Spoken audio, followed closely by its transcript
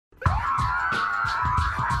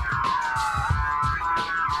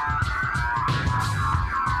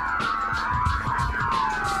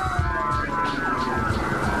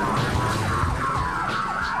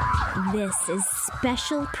This is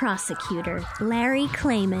Special Prosecutor Larry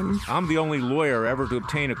Klayman. I'm the only lawyer ever to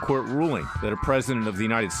obtain a court ruling that a president of the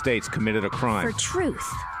United States committed a crime. For truth.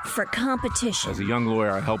 For competition. As a young lawyer,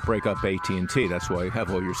 I helped break up AT&T. That's why you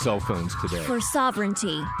have all your cell phones today. For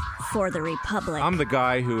sovereignty. For the Republic. I'm the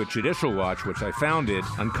guy who, at Judicial Watch, which I founded,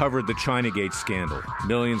 uncovered the Chinagate scandal.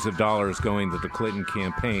 Millions of dollars going to the Clinton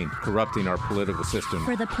campaign, corrupting our political system.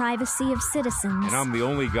 For the privacy of citizens. And I'm the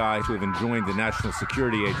only guy to have enjoined the National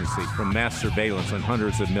Security Agency from mass surveillance on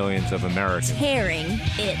hundreds of millions of Americans. Tearing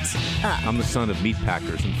it up. I'm the son of meat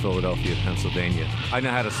packers in Philadelphia, Pennsylvania. I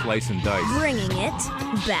know how to slice and dice. Bringing it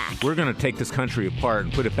back. We're going to take this country apart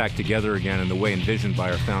and put it back together again in the way envisioned by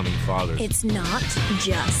our founding fathers. It's not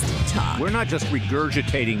just talk. We're not just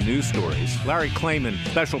regurgitating news stories. Larry Klayman,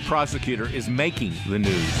 special prosecutor, is making the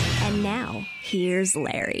news. And now, here's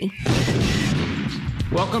Larry.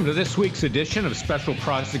 Welcome to this week's edition of Special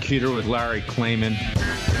Prosecutor with Larry Klayman.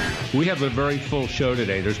 We have a very full show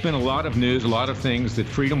today. There's been a lot of news, a lot of things that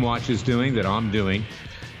Freedom Watch is doing, that I'm doing,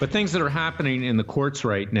 but things that are happening in the courts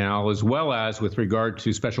right now, as well as with regard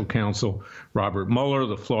to Special Counsel Robert Mueller,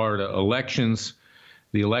 the Florida elections,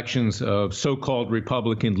 the elections of so-called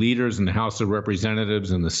Republican leaders in the House of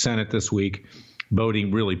Representatives and the Senate this week,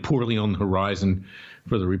 voting really poorly on the horizon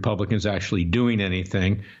for the Republicans actually doing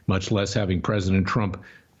anything, much less having President Trump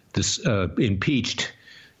impeached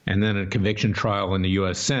and then a conviction trial in the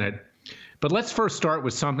U.S. Senate. But let's first start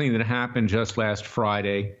with something that happened just last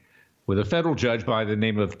Friday with a federal judge by the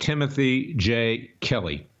name of Timothy J.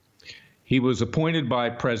 Kelly. He was appointed by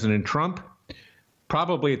President Trump,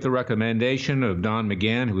 probably at the recommendation of Don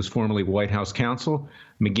McGahn, who was formerly White House counsel.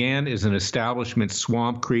 McGahn is an establishment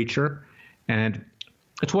swamp creature, and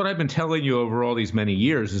it's what I've been telling you over all these many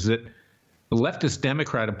years, is that the leftist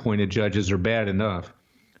Democrat-appointed judges are bad enough,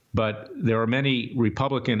 but there are many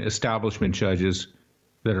Republican establishment judges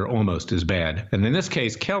that are almost as bad. And in this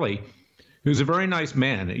case, Kelly, who's a very nice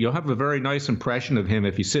man, you'll have a very nice impression of him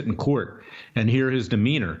if you sit in court and hear his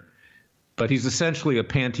demeanor, but he's essentially a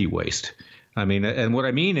panty waist. I mean, and what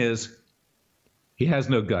I mean is he has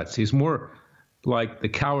no guts. He's more like the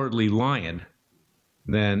cowardly lion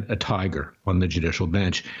than a tiger on the judicial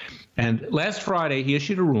bench. And last Friday, he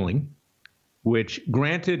issued a ruling which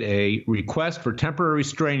granted a request for temporary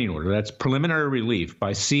restraining order, that's preliminary relief,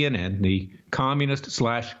 by CNN, the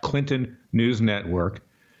communist/Clinton news network,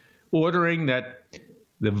 ordering that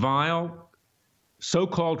the vile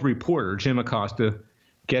so-called reporter, Jim Acosta,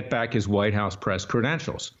 get back his White House press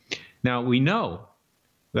credentials. Now, we know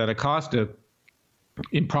that Acosta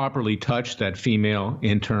improperly touched that female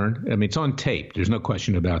intern. I mean, it's on tape. There's no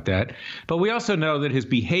question about that. But we also know that his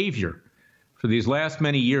behavior for these last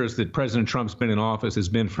many years that President Trump's been in office has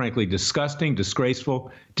been, frankly, disgusting,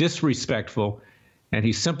 disgraceful, disrespectful, and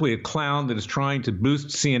he's simply a clown that is trying to boost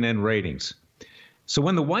CNN ratings. So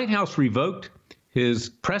when the White House revoked his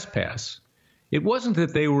press pass, it wasn't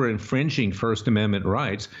that they were infringing First Amendment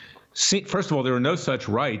rights. First of all, there were no such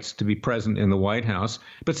rights to be present in the White House,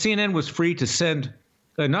 but CNN was free to send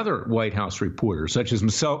another White House reporter, such as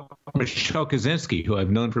Michelle Kaczynski, who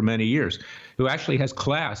I've known for many years, who actually has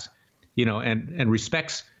class, and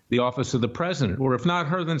respects the office of the president, or if not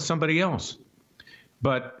her, then somebody else.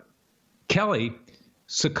 But Kelly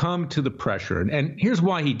succumbed to the pressure, and here's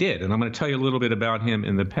why he did, and I'm going to tell you a little bit about him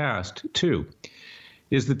in the past, too,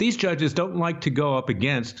 is that these judges don't like to go up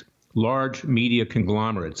against large media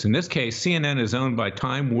conglomerates. In this case, CNN is owned by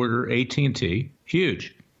Time Warner, AT&T,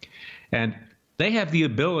 huge. And they have the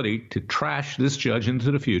ability to trash this judge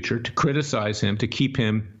into the future, to criticize him, to keep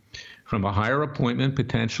him from a higher appointment,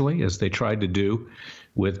 potentially, as they tried to do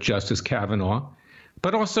with Justice Kavanaugh.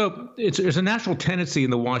 But also, there's a natural tendency in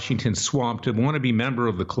the Washington swamp to want to be member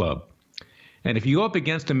of the club. And if you go up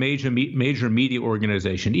against a major media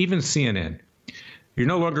organization, even CNN, you're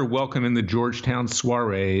no longer welcome in the Georgetown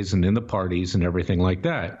soirees and in the parties and everything like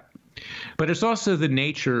that. But it's also the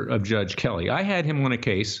nature of Judge Kelly. I had him on a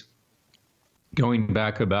case going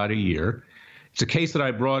back about a year. It's a case that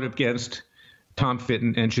I brought against Tom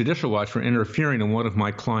Fitton and Judicial Watch for interfering in one of my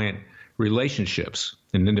client relationships,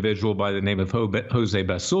 an individual by the name of Jose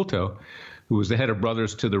Basulto, who was the head of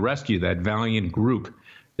Brothers to the Rescue, that valiant group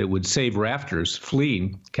that would save rafters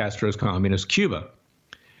fleeing Castro's communist Cuba.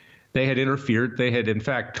 They had interfered. They had, in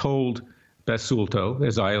fact, told Basulto,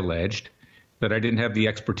 as I alleged, that I didn't have the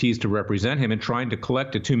expertise to represent him in trying to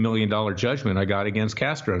collect a $2 million judgment I got against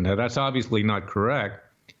Castro. Now, that's obviously not correct.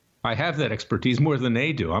 I have that expertise more than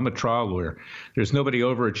they do. I'm a trial lawyer. There's nobody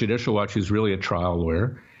over at Judicial Watch who's really a trial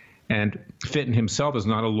lawyer. And Fitton himself is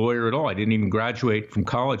not a lawyer at all. I didn't even graduate from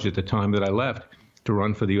college at the time that I left to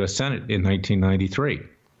run for the U.S. Senate in 1993.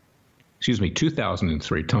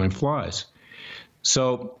 2003. Time flies.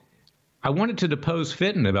 So I wanted to depose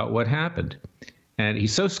Fitton about what happened. And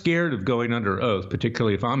he's so scared of going under oath,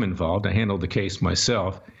 particularly if I'm involved, I handled the case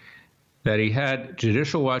myself, that he had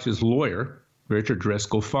Judicial Watch's lawyer, Richard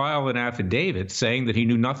Driscoll, file an affidavit saying that he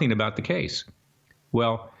knew nothing about the case.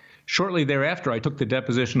 Well, shortly thereafter, I took the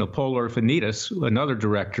deposition of Paul Orphanides, another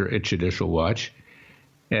director at Judicial Watch.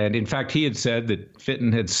 And in fact, he had said that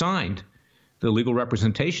Fitton had signed the legal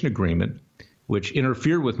representation agreement, which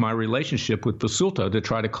interfered with my relationship with Basulto to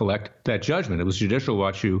try to collect that judgment. It was Judicial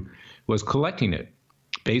Watch who was collecting it,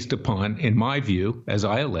 based upon, in my view, as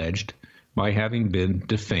I alleged, my having been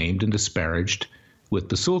defamed and disparaged with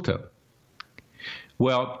Basulto.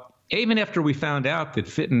 Well, even after we found out that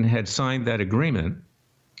Fitton had signed that agreement,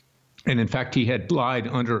 and in fact he had lied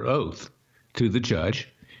under oath to the judge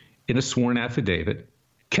in a sworn affidavit,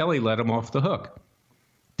 Kelly let him off the hook.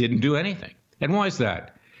 Didn't do anything. And why is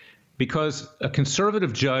that? Because a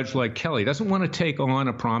conservative judge like Kelly doesn't want to take on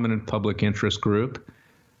a prominent public interest group,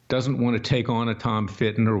 doesn't want to take on a Tom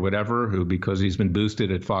Fitton or whatever, who, because he's been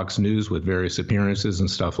boosted at Fox News with various appearances and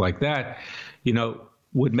stuff like that,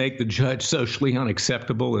 would make the judge socially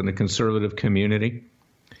unacceptable in the conservative community.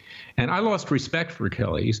 And I lost respect for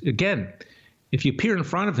Kelly. Again, if you appear in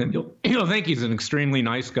front of him, you'll think he's an extremely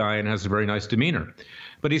nice guy and has a very nice demeanor.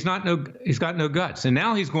 But he's got no guts. And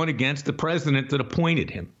now he's going against the president that appointed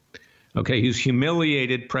him. Okay, he's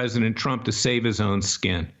humiliated President Trump to save his own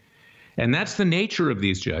skin. And that's the nature of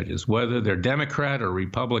these judges, whether they're Democrat or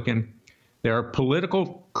Republican. They are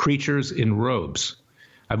political creatures in robes.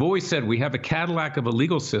 I've always said we have a Cadillac of a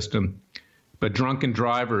legal system, but drunken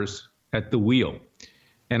drivers at the wheel.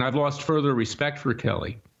 And I've lost further respect for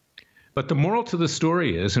Kelly. But the moral to the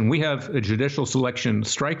story is, and we have a judicial selection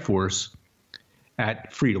strike force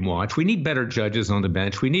at Freedom Watch, we need better judges on the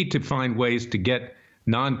bench. We need to find ways to get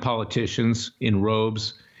non-politicians in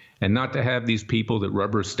robes and not to have these people that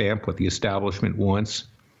rubber stamp what the establishment wants.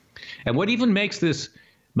 And what even makes the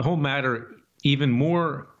whole matter even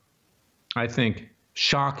more, I think,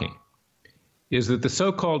 shocking is that the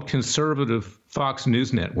so-called conservative Fox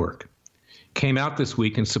News Network came out this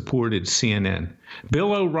week and supported CNN.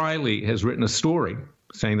 Bill O'Reilly has written a story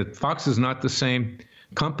saying that Fox is not the same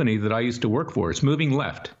company that I used to work for. It's moving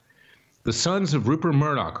left. The sons of Rupert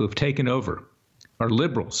Murdoch, who have taken over, are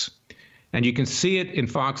liberals. And you can see it in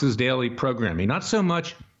Fox's daily programming, not so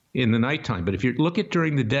much in the nighttime, but if you look at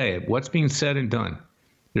during the day at what's being said and done,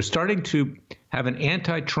 they're starting to have an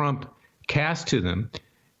anti-Trump cast to them,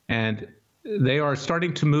 and they are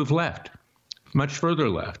starting to move left, much further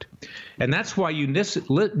left. And that's why you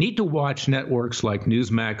need to watch networks like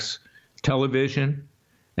Newsmax Television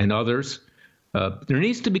and others. There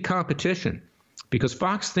needs to be competition because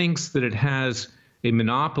Fox thinks that it has a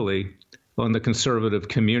monopoly on the conservative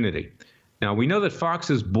community. Now, we know that Fox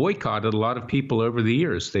has boycotted a lot of people over the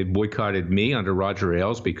years. They've boycotted me under Roger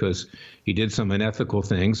Ailes because he did some unethical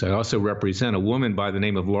things. I also represent a woman by the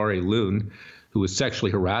name of Laurie Loon, who was sexually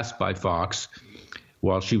harassed by Fox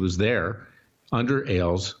while she was there under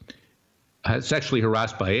Ailes, sexually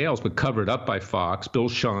harassed by Ailes, but covered up by Fox. Bill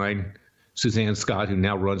Shine, Suzanne Scott, who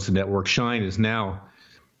now runs the network. Shine is now,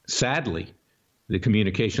 sadly, the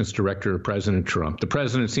communications director of President Trump. The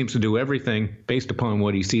president seems to do everything based upon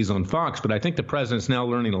what he sees on Fox, but I think the president's now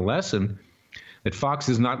learning a lesson that Fox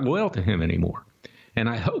is not loyal to him anymore. And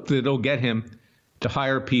I hope that it'll get him to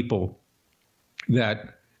hire people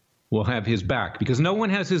that will have his back, because no one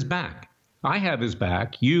has his back. I have his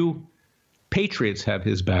back. You patriots have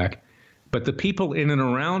his back, but the people in and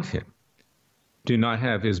around him do not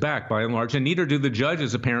have his back by and large, and neither do the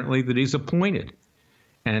judges, apparently, that he's appointed.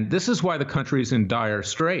 And this is why the country is in dire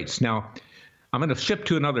straits. Now, I'm going to shift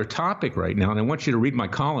to another topic right now, and I want you to read my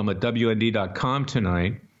column at WND.com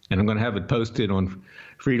tonight, and I'm going to have it posted on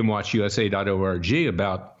freedomwatchusa.org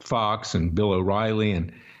about Fox and Bill O'Reilly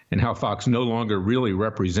and how Fox no longer really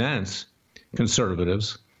represents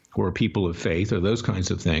conservatives or people of faith or those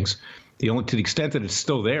kinds of things. To the extent that it's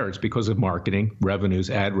still there, it's because of marketing,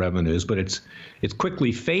 revenues, ad revenues, but it's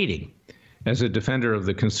quickly fading as a defender of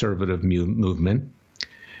the conservative movement.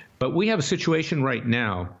 But we have a situation right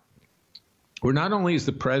now where not only is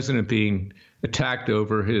the president being attacked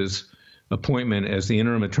over his appointment as the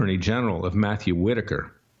interim attorney general of Matthew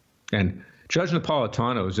Whitaker, and Judge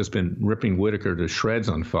Napolitano has just been ripping Whitaker to shreds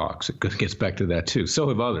on Fox. It gets back to that, too. So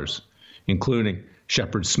have others, including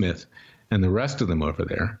Shepard Smith and the rest of them over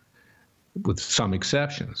there, with some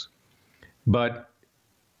exceptions. But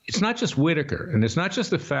it's not just Whitaker, and it's not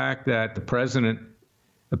just the fact that the president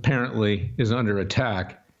apparently is under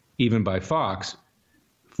attack, even by Fox,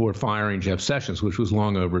 for firing Jeff Sessions, which was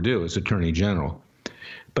long overdue as Attorney General.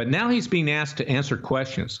 But now he's being asked to answer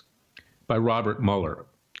questions by Robert Mueller,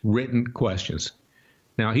 written questions.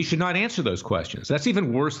 Now, he should not answer those questions. That's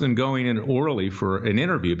even worse than going in orally for an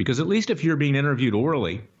interview, because at least if you're being interviewed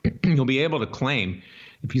orally, you'll be able to claim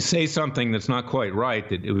if you say something that's not quite right,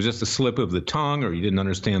 that it was just a slip of the tongue or you didn't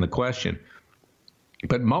understand the question.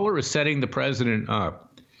 But Mueller is setting the president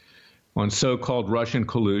up on so-called Russian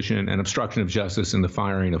collusion and obstruction of justice in the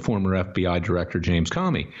firing of former FBI Director James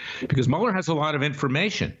Comey, because Mueller has a lot of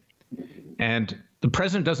information. And the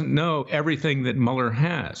president doesn't know everything that Mueller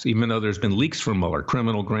has, even though there's been leaks from Mueller,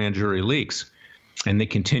 criminal grand jury leaks, and they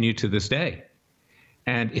continue to this day.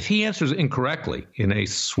 And if he answers incorrectly in a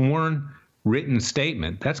sworn written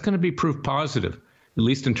statement, that's going to be proof positive, at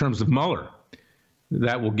least in terms of Mueller.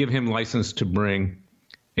 That will give him license to bring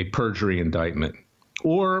a perjury indictment.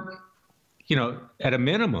 Or, you know, at a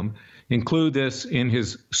minimum, include this in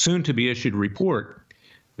his soon-to-be issued report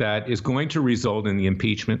that is going to result in the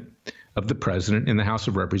impeachment of the president in the House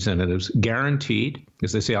of Representatives, guaranteed,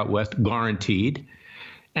 as they say out west, guaranteed,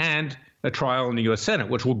 and a trial in the U.S. Senate,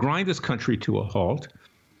 which will grind this country to a halt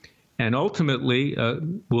and ultimately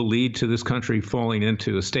will lead to this country falling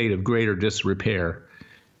into a state of greater disrepair,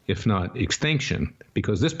 if not extinction,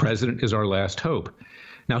 because this president is our last hope.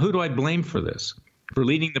 Now, who do I blame for this? For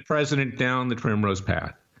leading the president down the primrose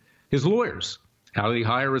path? His lawyers. How did he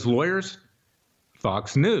hire his lawyers?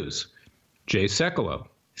 Fox News. Jay Sekulow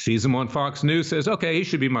sees him on Fox News, says, okay, he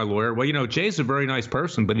should be my lawyer. Well, you know, Jay's a very nice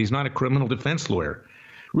person, but he's not a criminal defense lawyer.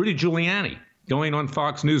 Rudy Giuliani, going on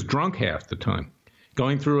Fox News drunk half the time,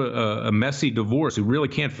 going through a messy divorce, who really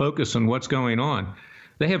can't focus on what's going on.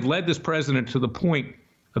 They have led this president to the point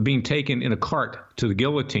of being taken in a cart to the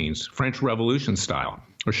guillotines, French Revolution style,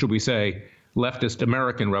 or should we say leftist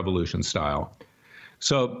American Revolution style.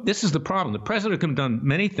 So this is the problem. The president could have done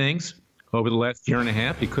many things over the last year and a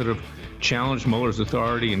half. He could have challenged Mueller's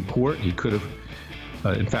authority in court. He could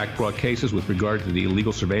have, in fact, brought cases with regard to the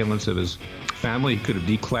illegal surveillance of his family. He could have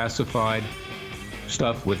declassified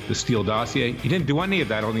stuff with the Steele dossier. He didn't do any of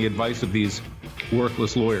that on the advice of these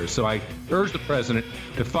worthless lawyers. So I urge the president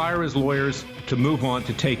to fire his lawyers, to move on,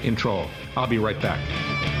 to take control. I'll be right back.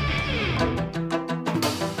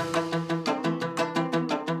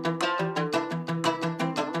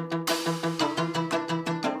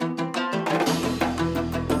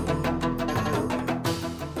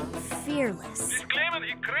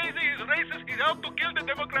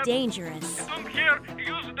 Dangerous. Don't care.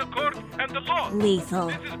 Use the court and the law. Lethal.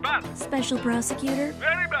 This is bad. Special prosecutor.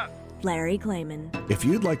 Very bad. Larry Klayman. If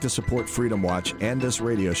you'd like to support Freedom Watch and this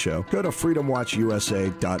radio show, go to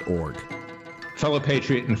freedomwatchusa.org. Fellow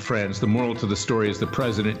patriot and friends, the moral to the story is the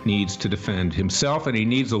president needs to defend himself, and he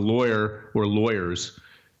needs a lawyer or lawyers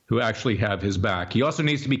who actually have his back. He also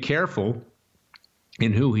needs to be careful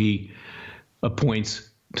in who he appoints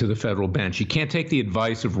to the federal bench. He can't take the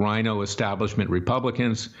advice of rhino establishment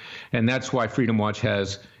Republicans, and that's why Freedom Watch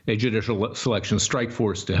has a judicial selection strike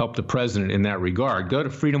force to help the president in that regard. Go to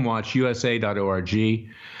freedomwatchusa.org,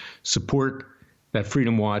 support that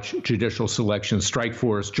Freedom Watch judicial selection strike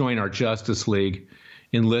force, join our Justice League,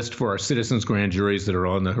 enlist for our citizens' grand juries that are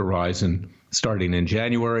on the horizon starting in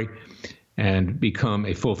January, and become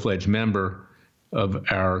a full-fledged member of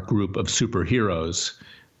our group of superheroes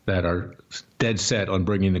that are dead set on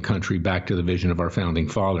bringing the country back to the vision of our founding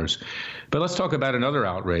fathers. But let's talk about another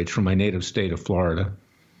outrage from my native state of Florida.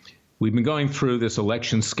 We've been going through this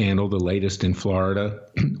election scandal, the latest in Florida,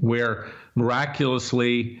 where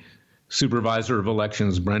miraculously Supervisor of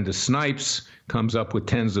Elections Brenda Snipes comes up with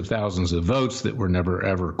tens of thousands of votes that were never,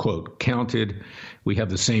 ever, quote, counted. We have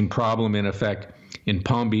the same problem, in effect, in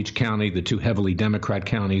Palm Beach County, the two heavily Democrat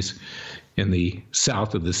counties in the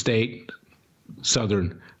south of the state,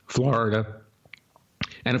 southern Florida.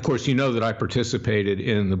 And of course, you know that I participated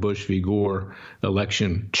in the Bush v. Gore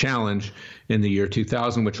election challenge in the year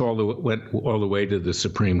 2000, which went all the way to the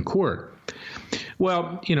Supreme Court.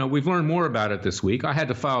 Well, you know, we've learned more about it this week. I had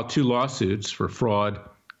to file 2 lawsuits for fraud,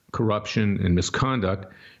 corruption, and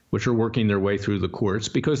misconduct, which are working their way through the courts,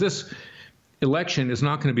 because this election is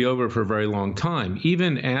not going to be over for a very long time.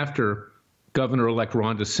 Even after Governor-elect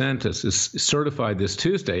Ron DeSantis is certified this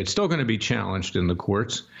Tuesday, it's still going to be challenged in the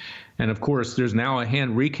courts. And of course, there's now a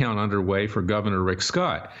hand recount underway for Governor Rick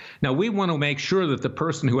Scott. Now, we want to make sure that the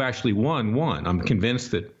person who actually won. I'm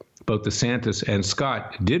convinced that both DeSantis and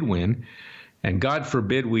Scott did win. And God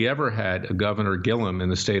forbid we ever had a Governor Gillum in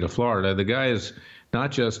the state of Florida. The guy is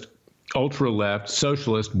not just ultra-left,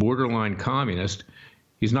 socialist, borderline communist.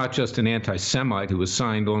 He's not just an anti-Semite who was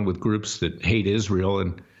signed on with groups that hate Israel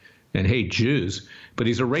and hate Jews, but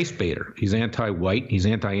he's a race baiter. He's anti-white. He's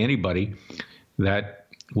anti-anybody that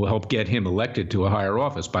will help get him elected to a higher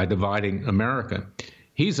office by dividing America.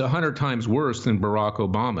 He's 100 times worse than Barack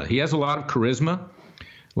Obama. He has a lot of charisma,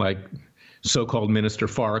 like so-called Minister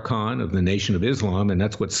Farrakhan of the Nation of Islam, and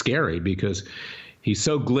that's what's scary because he's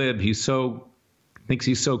so glib, thinks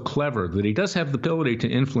he's so clever that he does have the ability to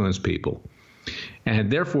influence people.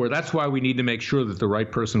 And therefore, that's why we need to make sure that the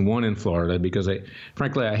right person won in Florida, because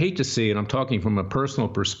frankly, I hate to see, and I'm talking from a personal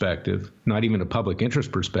perspective, not even a public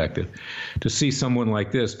interest perspective, to see someone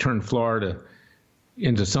like this turn Florida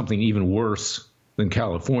into something even worse than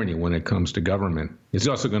California when it comes to government. It's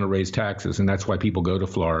also going to raise taxes, and that's why people go to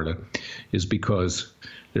Florida, is because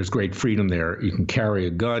there's great freedom there. You can carry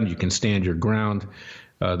a gun, you can stand your ground.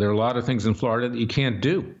 There are a lot of things in Florida that you can't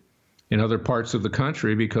do in other parts of the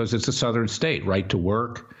country because it's a southern state, right to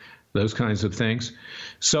work, those kinds of things.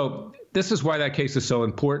 So this is why that case is so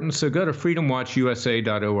important. So go to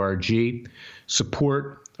freedomwatchusa.org,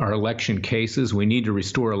 support our election cases. We need to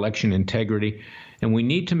restore election integrity, and we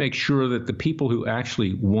need to make sure that the people who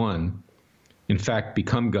actually won, in fact,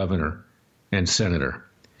 become governor and senator.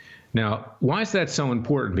 Now, why is that so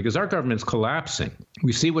important? Because our government's collapsing.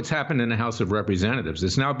 We see what's happened in the House of Representatives.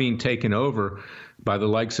 It's now being taken over by the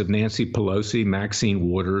likes of Nancy Pelosi, Maxine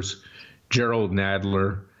Waters, Gerald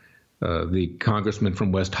Nadler, the congressman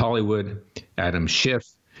from West Hollywood, Adam Schiff,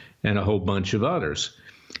 and a whole bunch of others.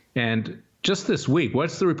 And just this week,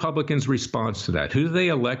 what's the Republicans' response to that? Who do they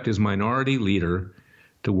elect as minority leader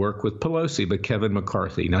to work with Pelosi but Kevin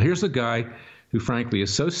McCarthy? Now, here's a guy who, frankly,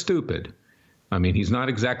 is so stupid. I mean, he's not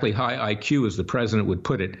exactly high IQ, as the president would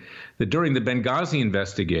put it, that during the Benghazi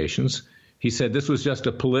investigations, he said this was just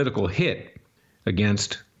a political hit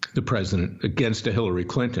against the president, against a Hillary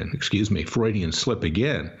Clinton. Freudian slip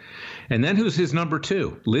again. And then who's his number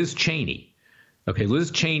two? Liz Cheney. Okay,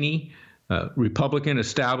 Liz Cheney, Republican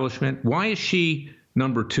establishment. Why is she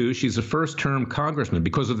number two? She's a first-term congressman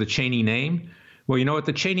because of the Cheney name. Well, you know what?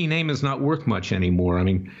 The Cheney name is not worth much anymore. I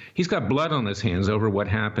mean, he's got blood on his hands over what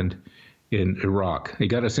happened in Iraq. He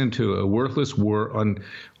got us into a worthless war on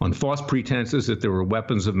false pretenses that there were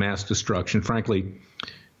weapons of mass destruction. Frankly,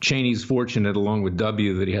 Cheney's fortunate, along with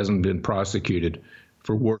W, that he hasn't been prosecuted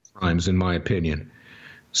for war crimes, in my opinion.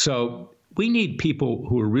 So we need people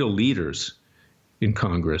who are real leaders in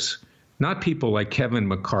Congress, not people like Kevin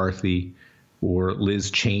McCarthy or Liz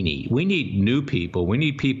Cheney. We need new people. We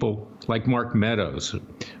need people like Mark Meadows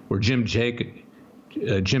or Jim Jacobs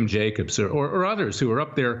or others who are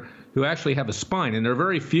up there who actually have a spine, and there are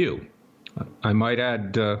very few. I might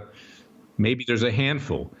add, maybe there's a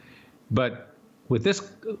handful. But with this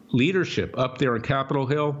leadership up there on Capitol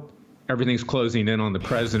Hill, everything's closing in on the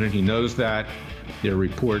president. He knows that. There are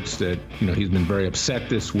reports that, he's been very upset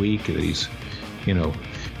this week, that he's,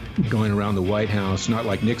 going around the White House, not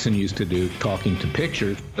like Nixon used to do, talking to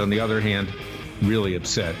pictures. On the other hand, really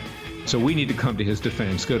upset. So we need to come to his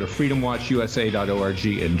defense. Go to freedomwatchusa.org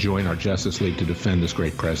and join our Justice League to defend this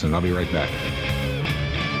great president. I'll be right back.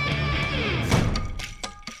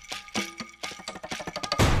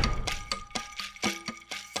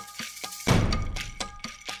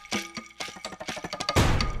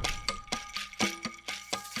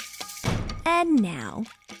 And now,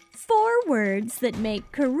 4 words that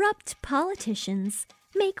make corrupt politicians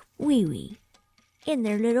make wee-wee in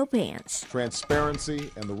their little pants.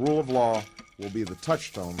 Transparency and the rule of law will be the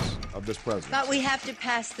touchstones of this presidency. But we have to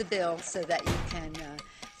pass the bill so that you can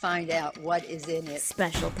find out what is in it.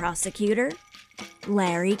 Special Prosecutor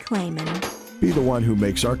Larry Klayman. Be the one who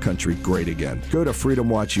makes our country great again. Go to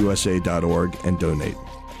freedomwatchusa.org and donate.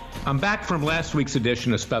 I'm back from last week's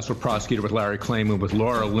edition of Special Prosecutor with Larry Klayman with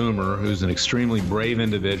Laura Loomer, who's an extremely brave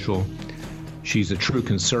individual. She's a true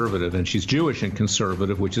conservative, and she's Jewish and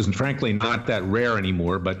conservative, which is frankly not that rare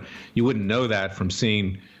anymore, but you wouldn't know that from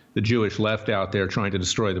seeing the Jewish left out there trying to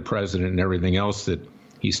destroy the president and everything else that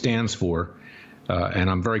he stands for. And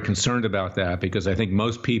I'm very concerned about that because I think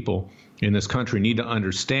most people in this country need to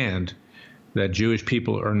understand that Jewish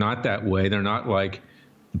people are not that way. They're not like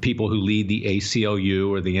the people who lead the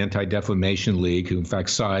ACLU or the Anti-Defamation League, who in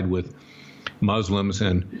fact side with Muslims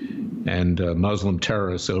and Muslim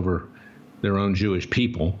terrorists over their own Jewish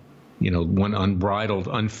people, one unbridled,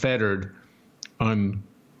 unfettered,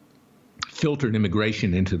 unfiltered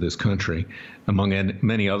immigration into this country, among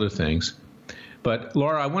many other things. But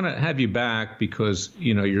Laura, I want to have you back because,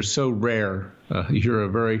 you're so rare. You're a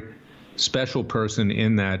very special person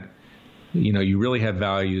in that, you really have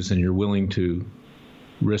values and you're willing to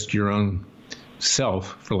risk your own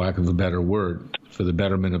self, for lack of a better word, for the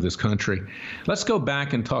betterment of this country. Let's go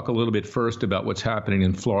back and talk a little bit first about what's happening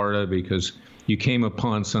in Florida, because you came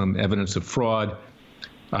upon some evidence of fraud.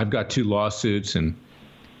 I've got 2 lawsuits, and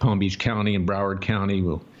Palm Beach County and Broward County.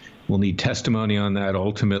 We'll need testimony on that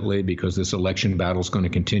ultimately, because this election battle is going to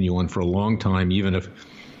continue on for a long time, even if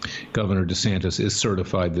Governor DeSantis is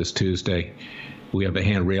certified this Tuesday. We have a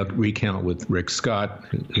hand recount with Rick Scott,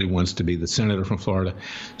 who wants to be the senator from Florida.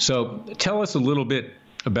 So tell us a little bit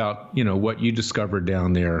about, what you discovered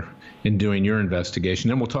down there in doing your investigation.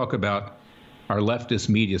 Then we'll talk about our leftist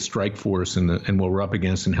media strike force and what we're up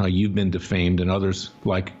against and how you've been defamed and others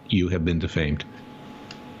like you have been defamed.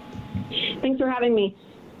 Thanks for having me.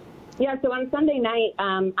 Yeah, so on Sunday night,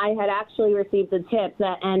 I had actually received the tip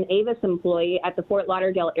that an Avis employee at the Fort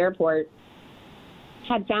Lauderdale airport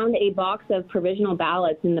had found a box of provisional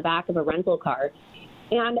ballots in the back of a rental car.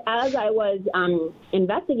 And as I was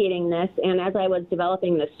investigating this and as I was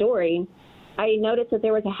developing the story, I noticed that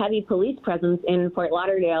there was a heavy police presence in Fort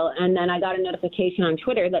Lauderdale. And then I got a notification on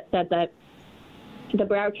Twitter that said that the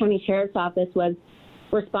Broward County Sheriff's Office was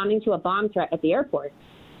responding to a bomb threat at the airport.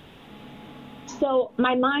 So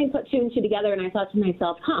my mind put two and two together, and I thought to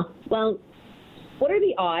myself, well, what are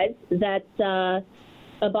the odds that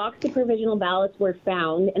a box of provisional ballots were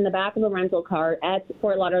found in the back of a rental car at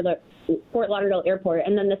Fort Lauderdale Airport,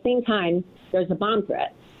 and then at the same time there's a bomb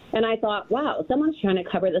threat? And I thought, wow, someone's trying to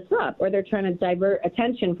cover this up, or they're trying to divert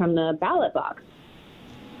attention from the ballot box.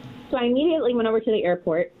 So I immediately went over to the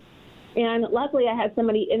airport, and luckily I had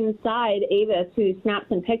somebody inside Avis who snapped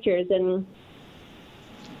some pictures, and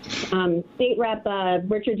State Rep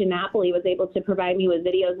Richard DiNapoli was able to provide me with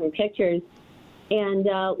videos and pictures. And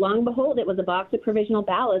long and behold, it was a box of provisional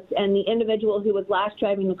ballots, and the individual who was last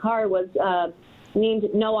driving the car was named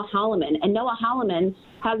Noah Holloman. And Noah Holloman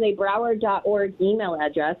has a Broward.org email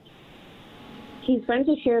address. He's friends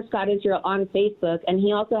with Sheriff Scott Israel on Facebook, and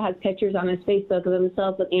he also has pictures on his Facebook of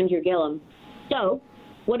himself with Andrew Gillum. So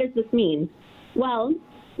what does this mean? Well,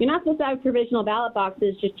 you're not supposed to have provisional ballot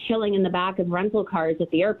boxes just chilling in the back of rental cars at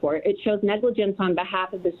the airport. It shows negligence on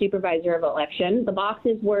behalf of the supervisor of election. The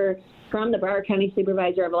boxes were from the Broward County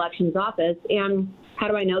Supervisor of Elections office. And how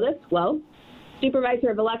do I know this? Well, Supervisor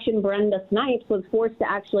of Election Brenda Snipes was forced to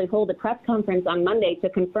actually hold a press conference on Monday to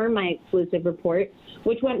confirm my exclusive report,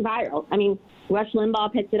 which went viral. I mean, Rush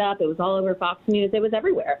Limbaugh picked it up. It was all over Fox News. It was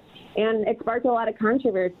everywhere. And it sparked a lot of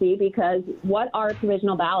controversy because what are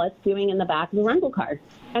provisional ballots doing in the back of a rental car?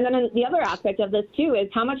 And then the other aspect of this, too, is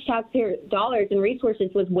how much taxpayer dollars and resources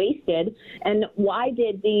was wasted, and why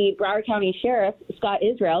did the Broward County Sheriff, Scott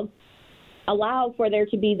Israel, allow for there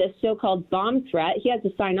to be this so-called bomb threat? He had to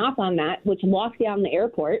sign off on that, which locked down the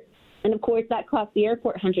airport. And, of course, that cost the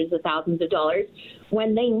airport hundreds of thousands of dollars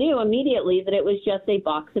when they knew immediately that it was just a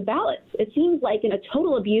box of ballots. It seems like a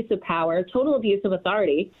total abuse of power, total abuse of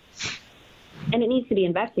authority, and it needs to be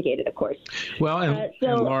investigated, of course. Well, and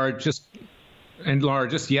Laura,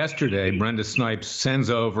 just yesterday, Brenda Snipes sends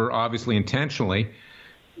over, obviously intentionally,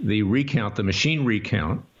 the machine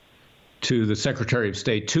recount, to the Secretary of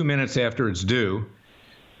State 2 minutes after it's due.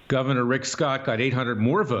 Governor Rick Scott got 800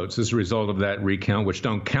 more votes as a result of that recount, which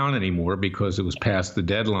don't count anymore because it was past the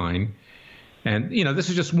deadline. And, this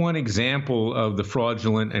is just one example of the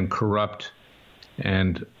fraudulent and corrupt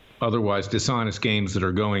and otherwise dishonest games that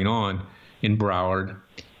are going on in Broward.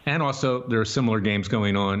 And also there are similar games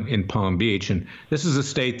going on in Palm Beach. And this is a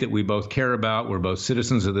state that we both care about. We're both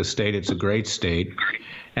citizens of this state. It's a great state.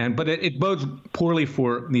 But it bodes poorly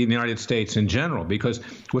for the United States in general, because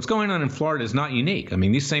what's going on in Florida is not unique. I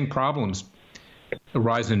mean, these same problems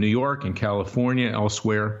arise in New York and California,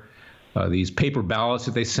 elsewhere. These paper ballots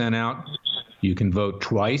that they sent out, you can vote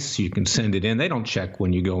twice. You can send it in. They don't check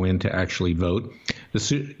when you go in to actually vote.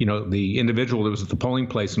 The individual that was at the polling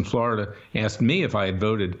place in Florida asked me if I had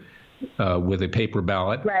voted with a paper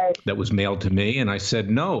ballot that was mailed to me, and I said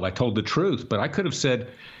no. I told the truth, but I could have said,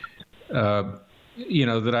 that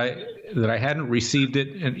I hadn't received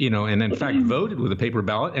it, and in fact voted with a paper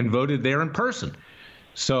ballot and voted there in person.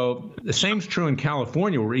 So the same's true in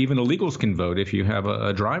California, where even illegals can vote if you have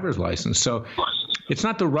a driver's license. So it's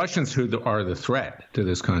not the Russians who are the threat to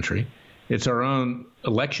this country. It's our own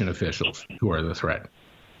election officials who are the threat.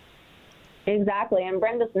 Exactly. And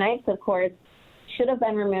Brenda Snipes, of course, should have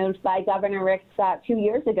been removed by Governor Rick Scott 2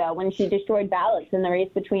 years ago when she destroyed ballots in the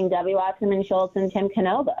race between Debbie Wasserman Schultz and Tim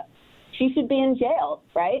Canova. She should be in jail,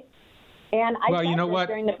 right? And I you know what?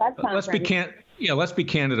 During the press conference. Let's be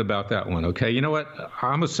candid about that one, okay? You know what?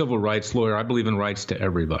 I'm a civil rights lawyer. I believe in rights to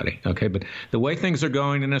everybody, okay? But the way things are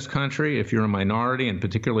going in this country, if you're a minority, and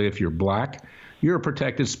particularly if you're black, you're a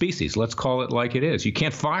protected species. Let's call it like it is. You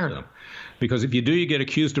can't fire them, because if you do, you get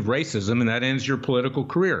accused of racism, and that ends your political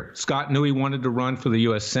career. Scott knew he wanted to run for the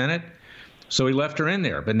U.S. Senate, so he left her in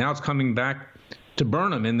there. But now it's coming back to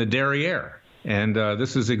burn him in the derriere. And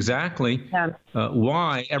this is exactly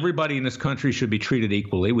why everybody in this country should be treated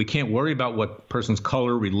equally. We can't worry about what person's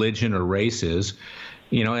color, religion, or race is.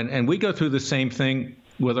 And we go through the same thing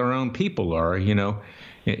with our own people, Laura.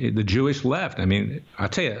 The Jewish left. I mean, I'll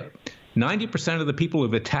tell you, 90% of the people who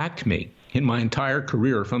have attacked me in my entire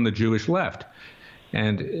career are from the Jewish left.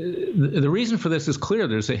 And the reason for this is clear.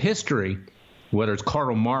 There's a history, whether it's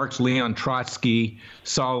Karl Marx, Leon Trotsky,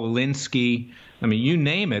 Saul Alinsky, I mean, you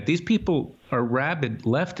name it. These people are rabid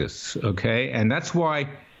leftists, okay? And that's why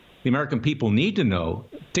the American people need to know,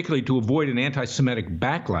 particularly to avoid an anti-Semitic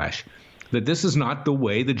backlash, that this is not the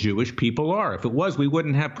way the Jewish people are. If it was, we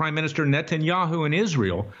wouldn't have Prime Minister Netanyahu in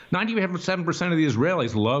Israel. 97% of the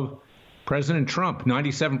Israelis love President Trump.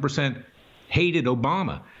 97% hated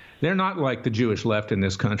Obama. They're not like the Jewish left in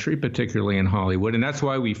this country, particularly in Hollywood. And that's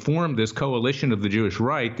why we formed this coalition of the Jewish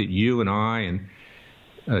right that you and I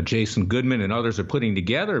and Jason Goodman and others are putting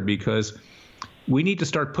together, because we need to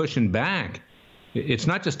start pushing back. It's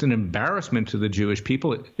not just an embarrassment to the Jewish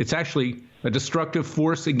people. It's actually a destructive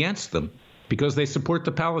force against them, because they support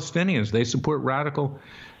the Palestinians. They support radical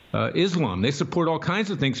Islam. They support all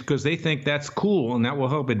kinds of things because they think that's cool and that will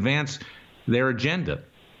help advance their agenda.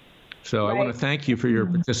 So I want to thank you for your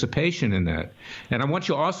participation in that. And I want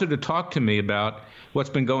you also to talk to me about what's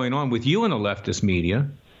been going on with you in the leftist media,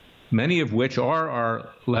 many of which are our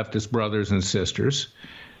leftist brothers and sisters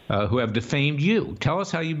who have defamed you. Tell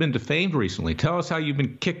us how you've been defamed recently. Tell us how you've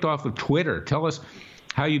been kicked off of Twitter. Tell us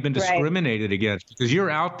how you've been discriminated against, because you're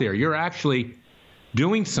out there. You're actually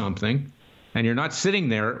doing something, and you're not sitting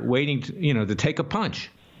there waiting to take a punch.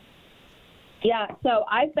 Yeah, so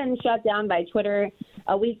I've been shut down by Twitter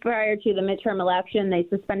a week prior to the midterm election. They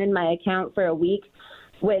suspended my account for a week,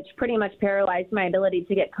 which pretty much paralyzed my ability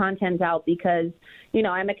to get content out because,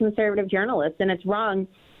 I'm a conservative journalist, and it's wrong.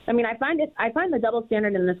 I mean, I find the double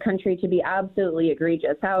standard in this country to be absolutely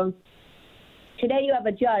egregious. How today you have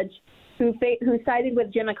a judge who sided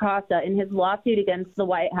with Jim Acosta in his lawsuit against the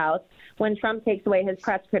White House when Trump takes away his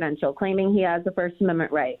press credential, claiming he has the First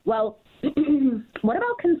Amendment right. Well, what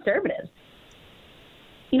about conservatives?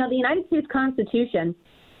 The United States Constitution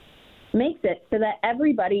makes it so that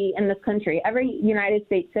everybody in this country, every United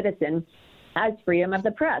States citizen, has freedom of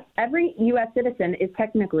the press. Every U.S. citizen is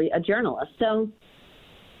technically a journalist. So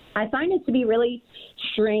I find it to be really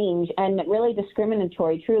strange and really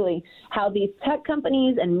discriminatory, truly, how these tech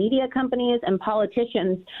companies and media companies and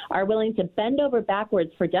politicians are willing to bend over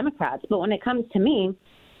backwards for Democrats. But when it comes to me,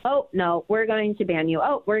 oh, no, we're going to ban you.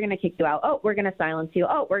 Oh, we're going to kick you out. Oh, we're going to silence you.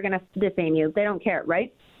 Oh, we're going to defame you. They don't care,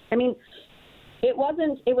 right? I mean, it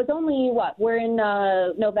was only, we're in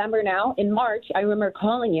November now. In March, I remember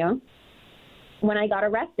calling you when I got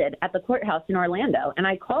arrested at the courthouse in Orlando. And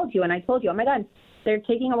I called you and I told you, oh, my God, they're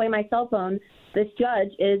taking away my cell phone. This judge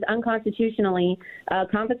is unconstitutionally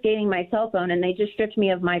confiscating my cell phone, and they just stripped me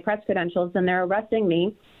of my press credentials, and they're arresting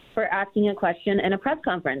me for asking a question in a press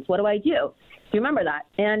conference. What do I do? Do you remember that?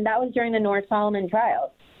 And that was during the North Solomon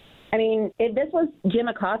trials. I mean, if this was Jim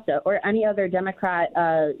Acosta or any other Democrat,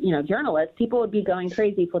 journalist, people would be going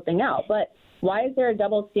crazy flipping out. But why is there a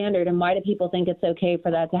double standard, and why do people think it's okay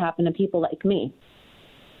for that to happen to people like me?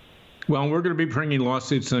 Well, we're going to be bringing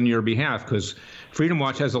lawsuits on your behalf because Freedom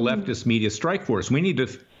Watch has a leftist media strike force. We need to,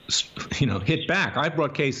 hit back. I've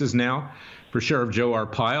brought cases now for Sheriff Joe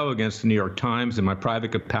Arpaio against the New York Times in my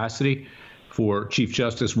private capacity, for Chief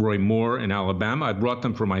Justice Roy Moore in Alabama. I brought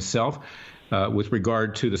them for myself with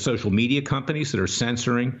regard to the social media companies that are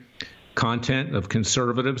censoring content of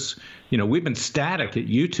conservatives. We've been static at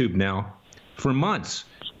YouTube now for months.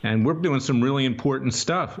 And we're doing some really important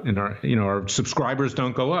stuff, and our subscribers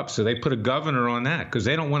don't go up. So they put a governor on that because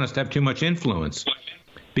they don't want us to have too much influence,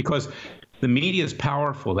 because the media is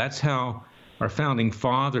powerful. That's how our founding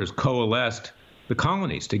fathers coalesced the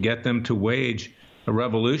colonies to get them to wage a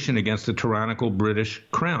revolution against the tyrannical British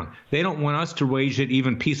crown. They don't want us to wage it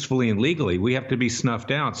even peacefully and legally. We have to be snuffed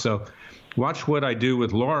out. So watch what I do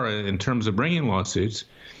with Laura in terms of bringing lawsuits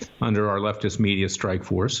under our leftist media strike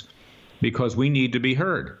force, because we need to be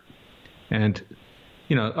heard. And,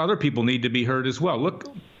 other people need to be heard as well. Look,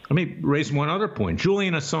 let me raise one other point.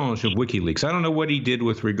 Julian Assange of WikiLeaks. I don't know what he did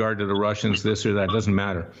with regard to the Russians, this or that, doesn't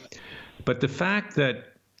matter. But the fact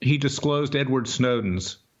that he disclosed Edward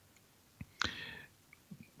Snowden's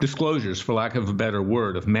disclosures, for lack of a better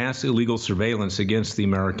word, of mass illegal surveillance against the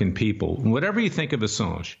American people, whatever you think of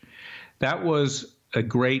Assange, that was a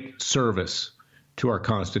great service to our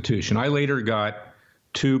Constitution. I later got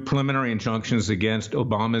 2 preliminary injunctions against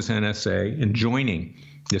Obama's NSA in joining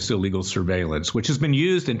this illegal surveillance, which has been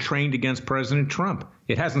used and trained against President Trump.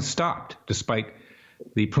 It hasn't stopped, despite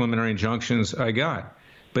the preliminary injunctions I got.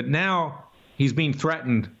 But now he's being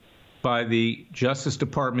threatened by the Justice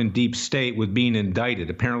Department deep state with being indicted.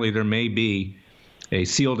 Apparently, there may be a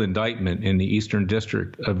sealed indictment in the Eastern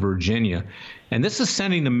District of Virginia. And this is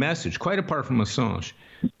sending a message, quite apart from Assange,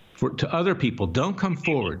 to other people. Don't come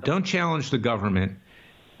forward. Don't challenge the government.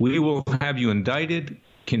 We will have you indicted,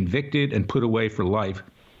 convicted, and put away for life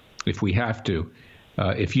if we have to,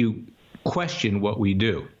 if you question what we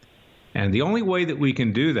do. And the only way that we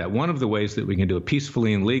can do that, one of the ways that we can do it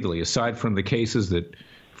peacefully and legally, aside from the cases that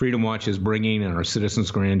Freedom Watch is bringing and our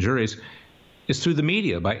citizens' grand juries, is through the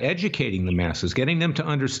media, by educating the masses, getting them to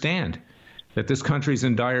understand that this country's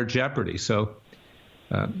in dire jeopardy. So,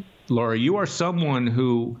 Laura, you are someone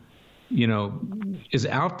who, is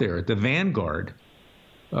out there at the vanguard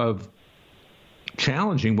of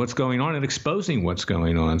challenging what's going on and exposing what's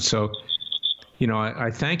going on. So,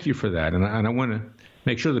 I thank you for that. And I want to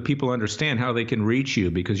make sure that people understand how they can reach you,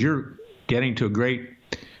 because you're getting to a great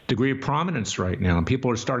degree of prominence right now. And people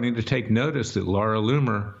are starting to take notice that Laura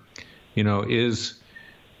Loomer, is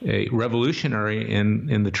a revolutionary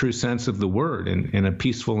in the true sense of the word, in a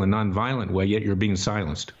peaceful and nonviolent way, yet you're being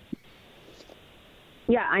silenced.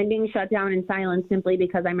 Yeah, I'm being shut down and silenced simply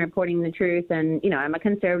because I'm reporting the truth. And, I'm a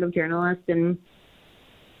conservative journalist, and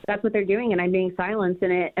that's what they're doing. And I'm being silenced,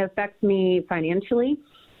 and it affects me financially.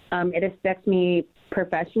 It affects me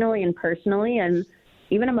professionally and personally, and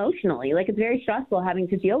even emotionally. Like, it's very stressful having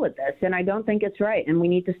to deal with this, and I don't think it's right. And we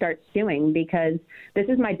need to start suing, because this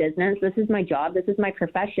is my business, this is my job, this is my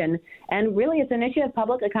profession. And really, it's an issue of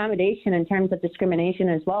public accommodation in terms of discrimination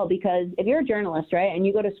as well, because if you're a journalist, right, and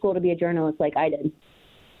you go to school to be a journalist like I did,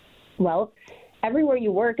 well, everywhere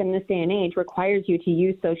you work in this day and age requires you to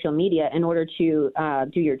use social media in order to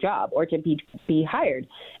do your job or to be hired.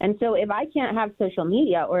 And so if I can't have social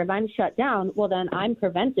media, or if I'm shut down, well, then I'm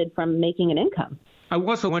prevented from making an income. I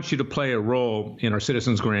also want you to play a role in our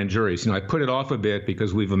citizens' grand juries. I put it off a bit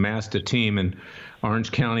because we've amassed a team in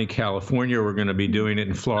Orange County, California. We're going to be doing it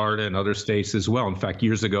in Florida and other states as well. In fact,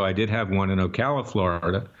 years ago, I did have one in Ocala,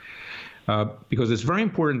 Florida, because it's very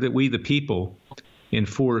important that we, the people,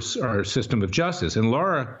 enforce our system of justice. And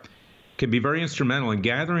Laura can be very instrumental in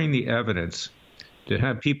gathering the evidence to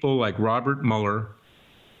have people like Robert Mueller,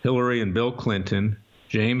 Hillary and Bill Clinton,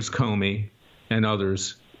 James Comey, and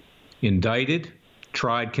others indicted,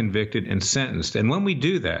 tried, convicted, and sentenced. And when we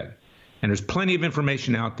do that, and there's plenty of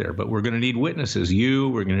information out there, but we're going to need witnesses.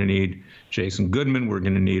 We're going to need Jason Goodman, we're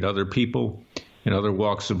going to need other people in other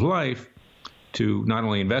walks of life to not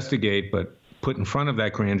only investigate, but put in front of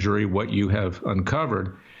that grand jury what you have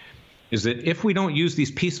uncovered, is that if we don't use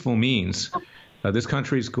these peaceful means, this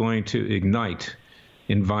country is going to ignite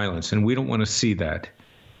in violence, and we don't want to see that.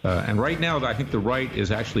 And right now, I think the right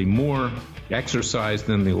is actually more exercised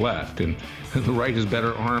than the left, and the right is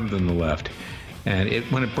better armed than the left. And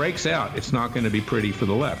when it breaks out, it's not going to be pretty for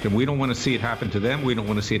the left, and we don't want to see it happen to them. We don't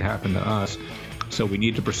want to see it happen to us, so we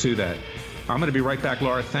need to pursue that. I'm going to be right back,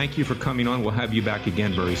 Laura. Thank you for coming on. We'll have you back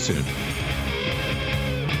again very soon.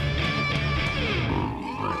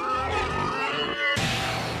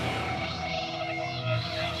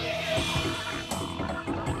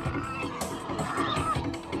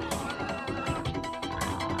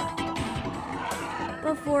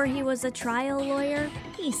 Before he was a trial lawyer,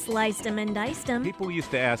 he sliced him and diced him. People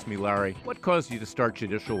used to ask me, Larry, what caused you to start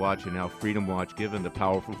Judicial Watch and now Freedom Watch, given the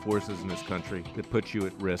powerful forces in this country that put you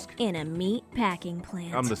at risk? In a meat packing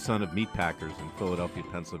plant. I'm the son of meat packers in Philadelphia,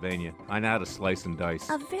 Pennsylvania. I know how to slice and dice.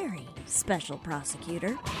 A very special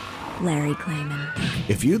prosecutor, Larry Klayman.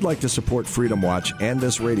 If you'd like to support Freedom Watch and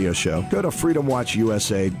this radio show, go to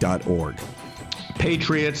freedomwatchusa.org.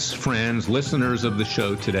 Patriots, friends, listeners of the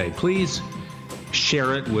show today, please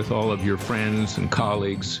share it with all of your friends and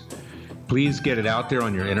colleagues. Please get it out there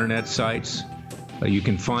on your internet sites. You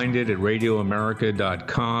can find it at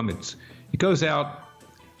radioamerica.com. It goes out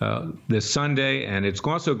this Sunday, and it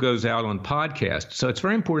also goes out on podcast. So it's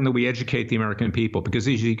very important that we educate the American people, because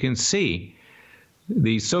as you can see,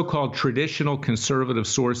 the so-called traditional conservative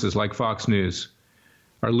sources like Fox News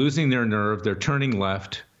are losing their nerve. They're turning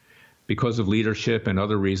left because of leadership and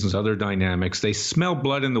other reasons, other dynamics. They smell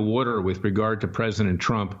blood in the water with regard to President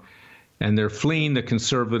Trump, and they're fleeing the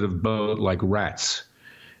conservative boat like rats.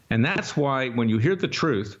 And that's why when you hear the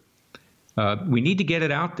truth, we need to get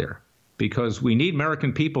it out there, because we need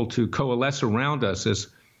American people to coalesce around us as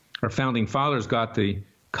our founding fathers got the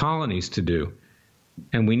colonies to do.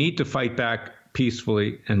 And we need to fight back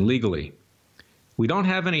peacefully and legally. We don't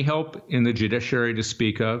have any help in the judiciary to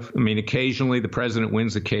speak of. I mean, occasionally the president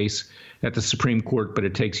wins a case at the Supreme Court, but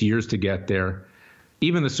it takes years to get there.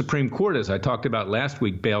 Even the Supreme Court, as I talked about last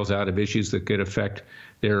week, bails out of issues that could affect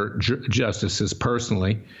their justices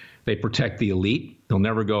personally. They protect the elite. They'll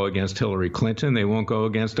never go against Hillary Clinton. They won't go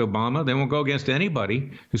against Obama. They won't go against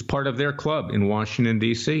anybody who's part of their club in Washington,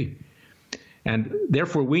 D.C. And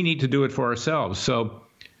therefore, we need to do it for ourselves. So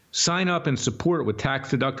sign up and support with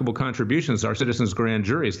tax-deductible contributions our citizens' grand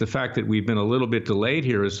juries. The fact that we've been a little bit delayed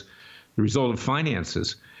here is the result of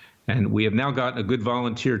finances. And we have now gotten a good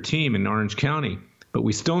volunteer team in Orange County, but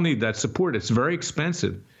we still need that support. It's very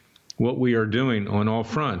expensive, what we are doing on all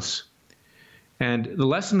fronts. And the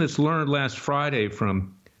lesson that's learned last Friday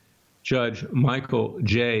from Judge Michael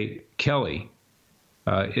J. Kelly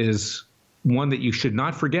is one that you should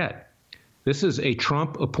not forget. This is a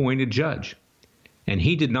Trump-appointed judge, and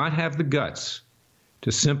he did not have the guts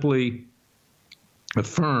to simply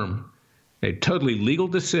affirm a totally legal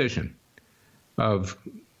decision of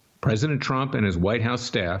President Trump and his White House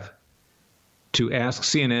staff to ask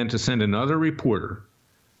CNN to send another reporter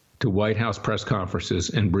to White House press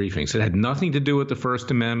conferences and briefings. It had nothing to do with the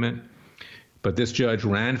First Amendment, but this judge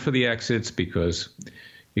ran for the exits because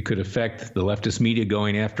it could affect the leftist media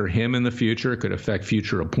going after him in the future. It could affect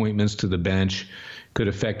future appointments to the bench, could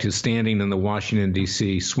affect his standing in the Washington,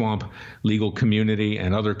 D.C. swamp legal community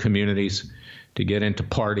and other communities to get into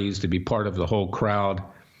parties, to be part of the whole crowd.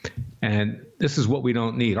 And this is what we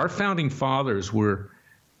don't need. Our founding fathers were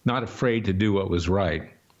not afraid to do what was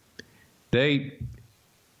right. They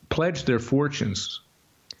pledged their fortunes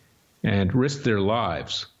and risked their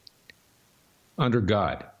lives under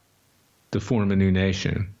God to form a new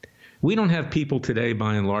nation. We don't have people today,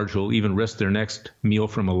 by and large, who will even risk their next meal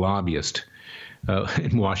from a lobbyist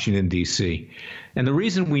in Washington, D.C. And the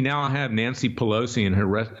reason we now have Nancy Pelosi and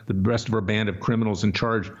the rest of her band of criminals in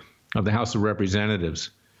charge of the House of Representatives,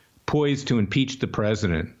 poised to impeach the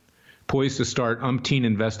president, poised to start umpteen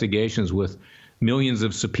investigations with millions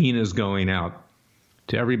of subpoenas going out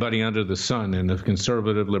to everybody under the sun in the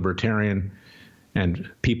conservative, libertarian, and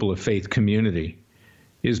people of faith community,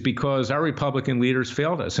 is because our Republican leaders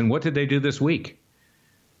failed us. And what did they do this week?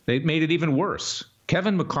 They made it even worse.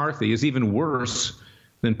 Kevin McCarthy is even worse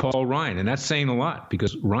than Paul Ryan, and that's saying a lot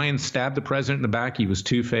because Ryan stabbed the president in the back. He was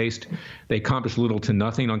two-faced. They accomplished little to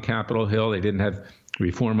nothing on Capitol Hill. They didn't have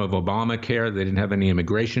reform of Obamacare. They didn't have any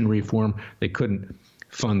immigration reform. They couldn't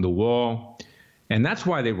fund the wall. And that's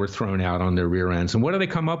why they were thrown out on their rear ends. And what do they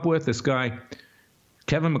come up with? This guy,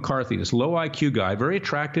 Kevin McCarthy, this low IQ guy, very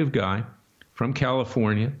attractive guy from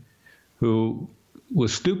California, who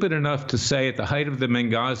was stupid enough to say at the height of the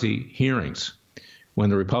Benghazi hearings, when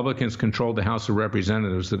the Republicans controlled the House of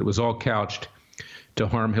Representatives, that it was all couched to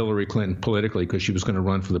harm Hillary Clinton politically because she was going to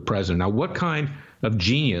run for the president. Now, what kind of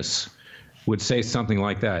genius would say something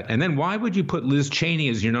like that? And then why would you put Liz Cheney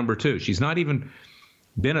as your number two? She's not even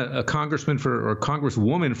been a congressman or a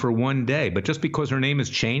congresswoman for one day, but just because her name is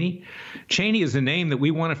Cheney? Cheney is a name that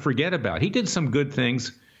we want to forget about. He did some good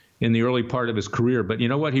things in the early part of his career, but you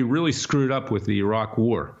know what? He really screwed up with the Iraq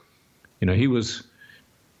War. You know, he was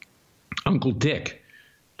Uncle Dick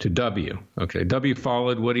to W. Okay, W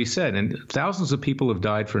followed what he said, and thousands of people have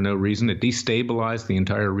died for no reason. It destabilized the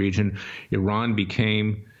entire region. Iran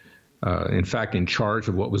became, in fact, in charge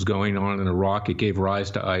of what was going on in Iraq. It gave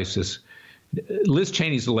rise to ISIS. Liz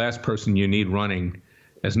Cheney's the last person you need running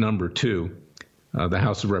as number two, the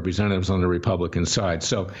House of Representatives on the Republican side.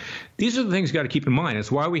 So these are the things you got to keep in mind.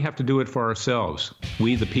 It's why we have to do it for ourselves,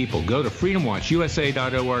 we the people. Go to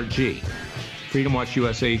freedomwatchusa.org,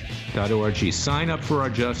 freedomwatchusa.org. Sign up for our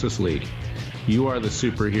Justice League. You are the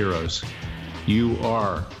superheroes. You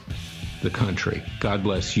are the country. God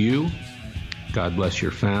bless you. God bless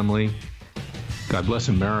your family. God bless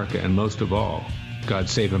America. And most of all, God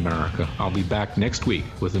save America. I'll be back next week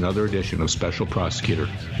with another edition of Special Prosecutor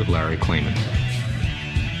with Larry Klayman.